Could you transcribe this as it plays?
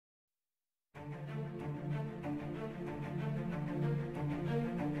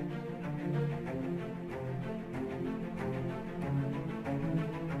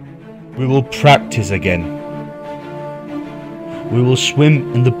We will practice again. We will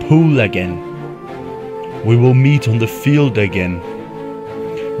swim in the pool again. We will meet on the field again.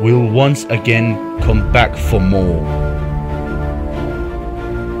 We will once again come back for more.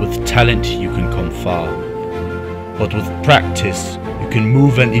 With talent you can come far, but with practice you can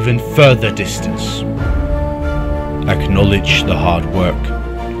move an even further distance. Acknowledge the hard work.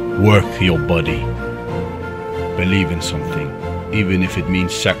 Work your body. Believe in something, even if it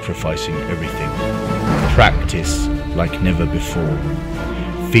means sacrificing everything. Practice like never before.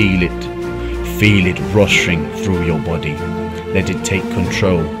 Feel it rushing through your body. Let it take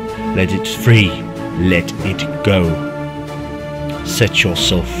control. Let it free. Let it go. Set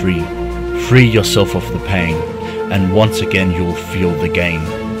yourself free. Free yourself of the pain, and once again you'll feel the gain.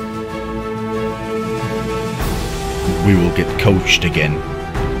 We will get coached again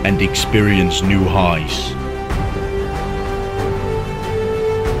and experience new highs.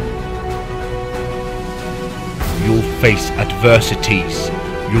 You'll face adversities.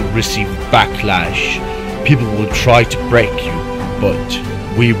 You'll receive backlash. People will try to break you,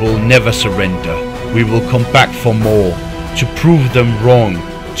 but we will never surrender. We will come back for more, to prove them wrong,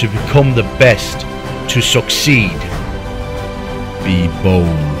 to become the best, to succeed. Be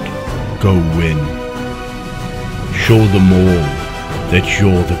bold. Go win. Show them all that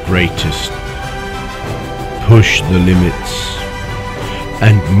you're the greatest. Push the limits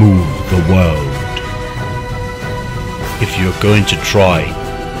and move the world. If you're going to try,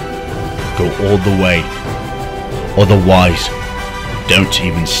 go all the way. Otherwise, don't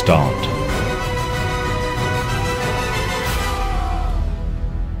even start.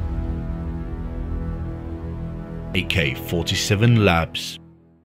 AK47 Labs.